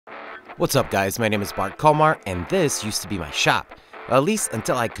What's up guys, my name is Bart Komar and this used to be my shop. Well, at least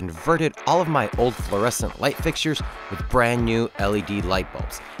until I converted all of my old fluorescent light fixtures with brand new LED light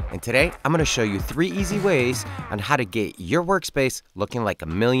bulbs. And today I'm going to show you 3 easy ways on how to get your workspace looking like a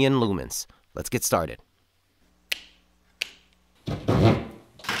million lumens. Let's get started.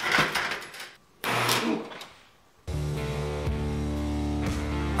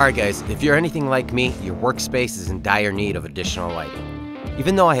 Alright guys, if you're anything like me, your workspace is in dire need of additional lighting.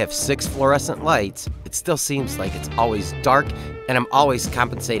 Even though I have 6 fluorescent lights, it still seems like it's always dark and I'm always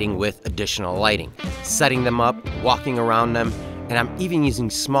compensating with additional lighting, setting them up, walking around them, and I'm even using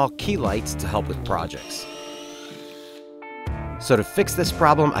small key lights to help with projects. So to fix this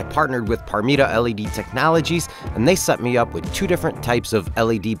problem, I partnered with Parmida LED Technologies and they set me up with 2 different types of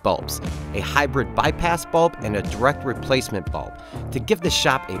LED bulbs, a hybrid bypass bulb and a direct replacement bulb, to give the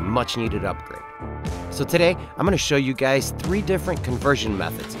shop a much needed upgrade. So today, I'm going to show you guys 3 different conversion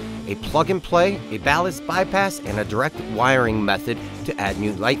methods, a plug and play, a ballast bypass, and a direct wiring method to add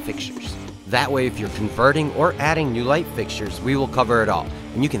new light fixtures. That way, if you're converting or adding new light fixtures, we will cover it all,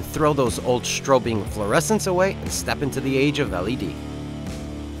 and you can throw those old strobing fluorescents away and step into the age of LED.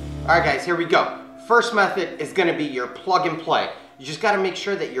 Alright guys, here we go. First method is going to be your plug and play. You just got to make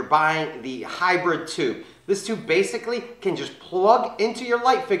sure that you're buying the hybrid tube. This tube basically can just plug into your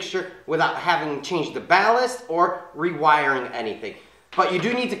light fixture without having to change the ballast or rewiring anything. But you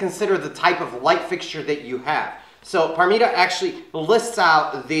do need to consider the type of light fixture that you have. So Parmida actually lists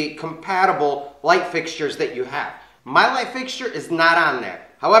out the compatible light fixtures that you have. My light fixture is not on there.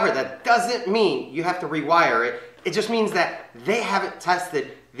 However, that doesn't mean you have to rewire it. It just means that they haven't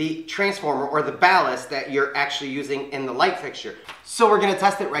tested the transformer or the ballast that you're actually using in the light fixture. So we're going to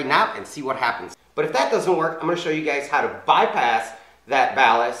test it right now and see what happens. But if that doesn't work, I'm going to show you guys how to bypass that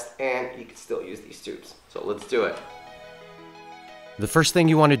ballast and you can still use these tubes. So let's do it. The first thing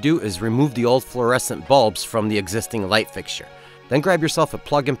you want to do is remove the old fluorescent bulbs from the existing light fixture. Then grab yourself a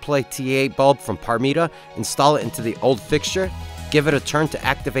plug and play TA bulb from Parmida, install it into the old fixture, give it a turn to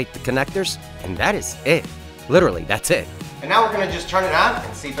activate the connectors, and that is it. Literally, that's it. And now we're going to just turn it on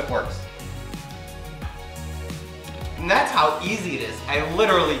and see if it works. And that's how easy it is. I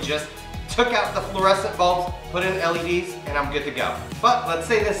literally just took out the fluorescent bulbs, put in LEDs, and I'm good to go. But let's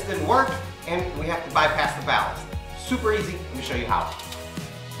say this didn't work and we have to bypass the ballast. Super easy, let me show you how.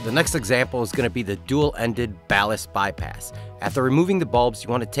 The next example is going to be the dual-ended ballast bypass. After removing the bulbs, you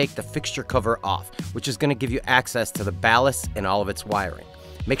want to take the fixture cover off, which is going to give you access to the ballast and all of its wiring.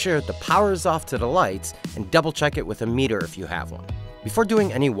 Make sure that the power is off to the lights and double check it with a meter if you have one. Before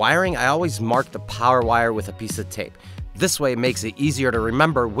doing any wiring, I always mark the power wire with a piece of tape. This way it makes it easier to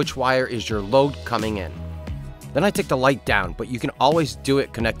remember which wire is your load coming in. Then I take the light down, but you can always do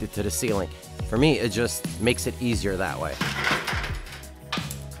it connected to the ceiling. For me, it just makes it easier that way.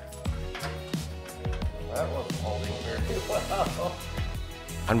 That was holding very well.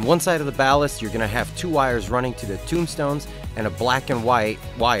 On one side of the ballast, you're going to have 2 wires running to the tombstones and a black and white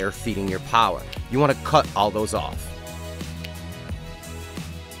wire feeding your power. You want to cut all those off.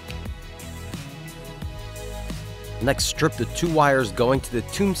 Next, strip the 2 wires going to the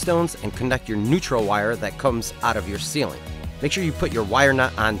tombstones and connect your neutral wire that comes out of your ceiling. Make sure you put your wire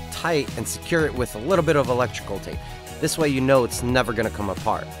nut on tight and secure it with a little bit of electrical tape. This way you know it's never going to come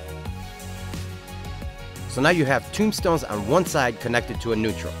apart. So now you have tombstones on one side connected to a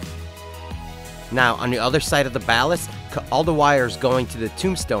neutral. Now on the other side of the ballast, cut all the wires going to the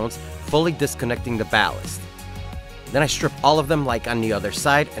tombstones, fully disconnecting the ballast. Then I strip all of them like on the other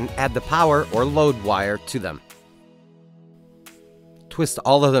side and add the power or load wire to them. Twist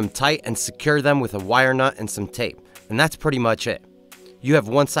all of them tight and secure them with a wire nut and some tape. And that's pretty much it. You have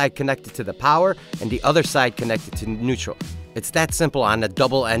one side connected to the power and the other side connected to neutral. It's that simple on a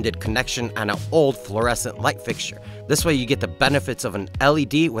double-ended connection on an old fluorescent light fixture. This way you get the benefits of an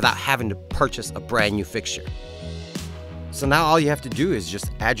LED without having to purchase a brand new fixture. So now all you have to do is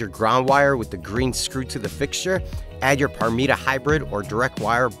just add your ground wire with the green screw to the fixture, add your Parmida hybrid or direct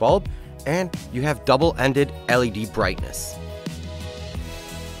wire bulb, and you have double-ended LED brightness.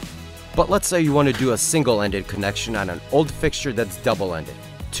 But let's say you want to do a single-ended connection on an old fixture that's double-ended.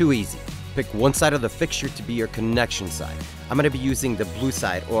 Too easy. Pick one side of the fixture to be your connection side. I'm going to be using the blue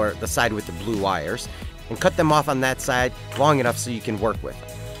side, or the side with the blue wires, and cut them off on that side long enough so you can work with them.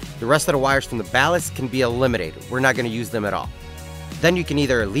 The rest of the wires from the ballast can be eliminated. We're not going to use them at all. Then you can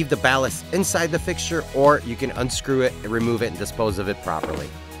either leave the ballast inside the fixture, or you can unscrew it and remove it and dispose of it properly.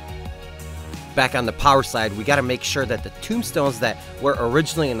 Back on the power side, we got to make sure that the tombstones that were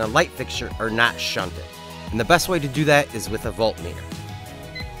originally in the light fixture are not shunted. And the best way to do that is with a voltmeter.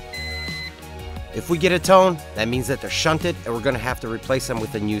 If we get a tone, that means that they're shunted and we're gonna have to replace them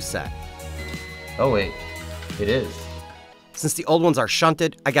with a new set. Oh wait, it is. Since the old ones are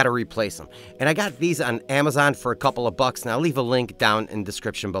shunted, I gotta replace them. And I got these on Amazon for a couple of bucks, and I'll leave a link down in the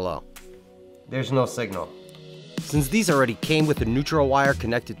description below. There's no signal. Since these already came with a neutral wire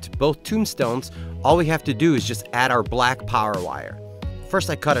connected to both tombstones, all we have to do is just add our black power wire. First,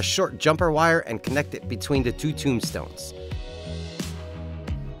 I cut a short jumper wire and connect it between the two tombstones.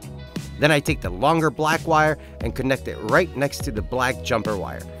 Then I take the longer black wire and connect it right next to the black jumper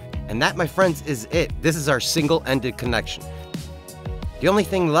wire. And that, my friends, is it. This is our single-ended connection. The only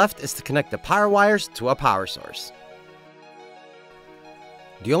thing left is to connect the power wires to a power source.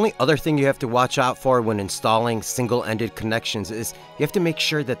 The only other thing you have to watch out for when installing single-ended connections is you have to make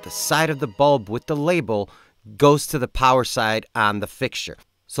sure that the side of the bulb with the label goes to the power side on the fixture.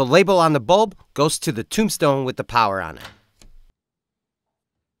 So label on the bulb goes to the tombstone with the power on it.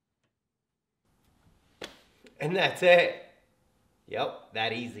 And that's it. Yep,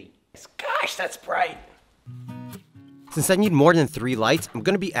 that easy. Gosh, that's bright. Since I need more than 3 lights, I'm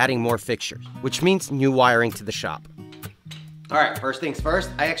going to be adding more fixtures, which means new wiring to the shop. All right, first things first,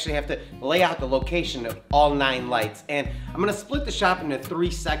 I actually have to lay out the location of all 9 lights, and I'm gonna split the shop into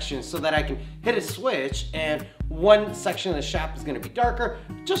 3 sections so that I can hit a switch, and one section of the shop is gonna be darker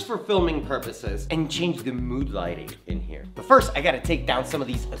just for filming purposes, and change the mood lighting in here. But first, I gotta take down some of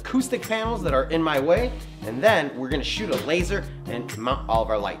these acoustic panels that are in my way, and then we're gonna shoot a laser and mount all of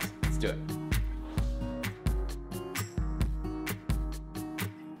our lights. Let's do it.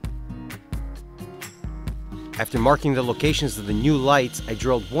 After marking the locations of the new lights, I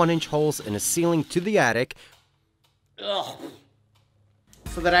drilled 1-inch holes in a ceiling to the attic so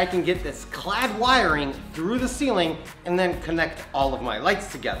that I can get this clad wiring through the ceiling and then connect all of my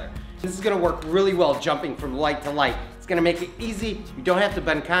lights together. This is gonna work really well jumping from light to light. It's gonna make it easy. You don't have to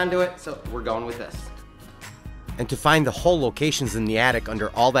bend conduit, so we're going with this. And to find the hole locations in the attic under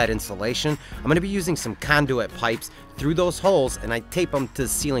all that insulation, I'm going to be using some conduit pipes through those holes, and I tape them to the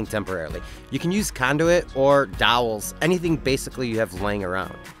ceiling temporarily. You can use conduit or dowels, anything basically you have laying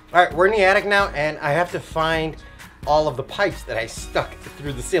around. All right, we're in the attic now, and I have to find all of the pipes that I stuck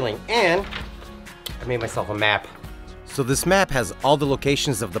through the ceiling, and I made myself a map. So this map has all the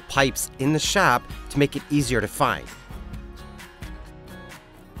locations of the pipes in the shop to make it easier to find.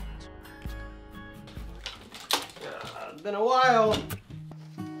 It's been a while.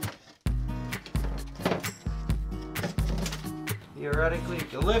 Theoretically,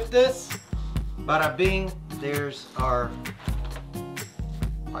 if you lift this, bada bing, there's our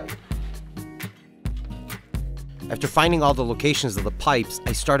pipe. After finding all the locations of the pipes,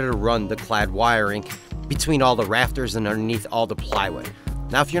 I started to run the clad wiring between all the rafters and underneath all the plywood.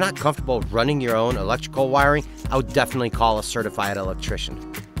 Now, if you're not comfortable running your own electrical wiring, I would definitely call a certified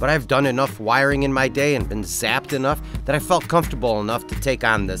electrician. But I've done enough wiring in my day and been zapped enough that I felt comfortable enough to take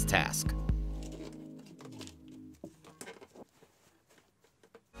on this task.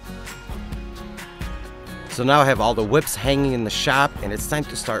 So now I have all the whips hanging in the shop, and it's time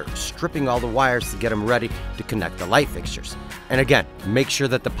to start stripping all the wires to get them ready to connect the light fixtures. And again, make sure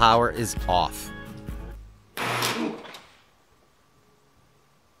that the power is off. That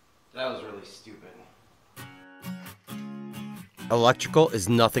was really stupid. Electrical is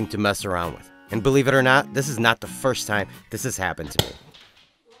nothing to mess around with. And believe it or not, this is not the first time this has happened to me.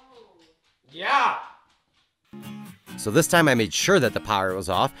 Yeah! So this time I made sure that the power was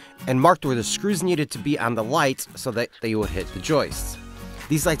off and marked where the screws needed to be on the lights so that they would hit the joists.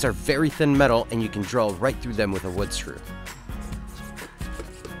 These lights are very thin metal and you can drill right through them with a wood screw.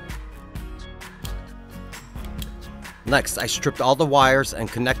 Next, I stripped all the wires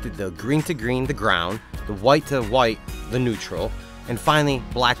and connected the green to green, the ground, the white to white, the neutral, and finally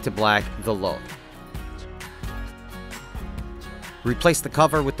black to black, the low. Replace the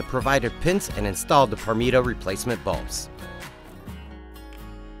cover with the provided pins and install the Parmida replacement bulbs.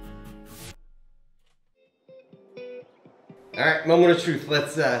 Alright, moment of truth.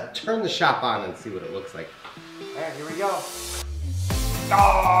 Let's turn the shop on and see what it looks like. Alright, here we go.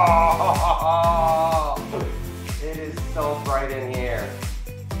 Oh! It is so bright in here.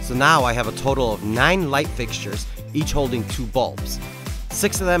 So now I have a total of 9 light fixtures, each holding 2 bulbs.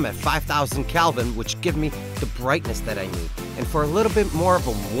 6 of them at 5,000 Kelvin, which give me the brightness that I need. And for a little bit more of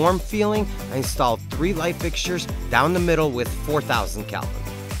a warm feeling, I installed 3 light fixtures down the middle with 4,000 Kelvin.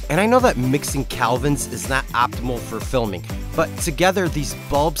 And I know that mixing Kelvins is not optimal for filming, but together these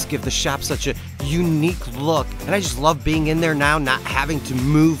bulbs give the shop such a unique look, and I just love being in there now, not having to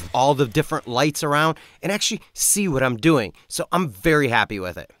move all the different lights around and actually see what I'm doing. So I'm very happy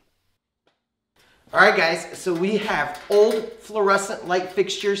with it. Alright guys, so we have old fluorescent light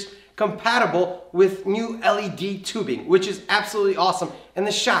fixtures compatible with new LED tubing, which is absolutely awesome, and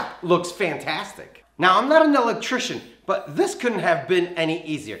the shop looks fantastic. Now, I'm not an electrician, but this couldn't have been any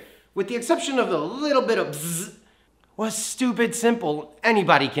easier. With the exception of the little bit of bzzz, was stupid simple.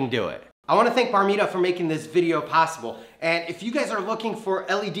 Anybody can do it. I want to thank Parmida for making this video possible. And if you guys are looking for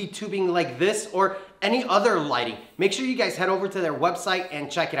LED tubing like this or any other lighting, make sure you guys head over to their website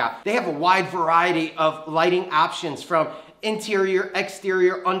and check it out. They have a wide variety of lighting options, from interior,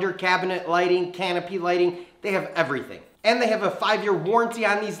 exterior, under cabinet lighting, canopy lighting. They have everything. And they have a 5-year warranty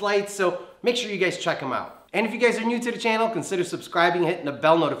on these lights, so make sure you guys check them out. And if you guys are new to the channel, consider subscribing and hitting the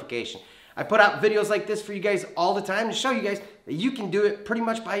bell notification. I put out videos like this for you guys all the time to show you guys that you can do it pretty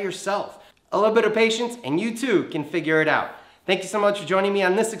much by yourself. A little bit of patience and you too can figure it out. Thank you so much for joining me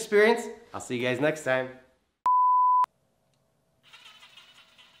on this experience. I'll see you guys next time.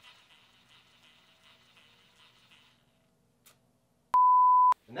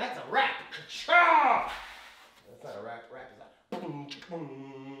 And that's a wrap. That's not a wrap. Wrap is that.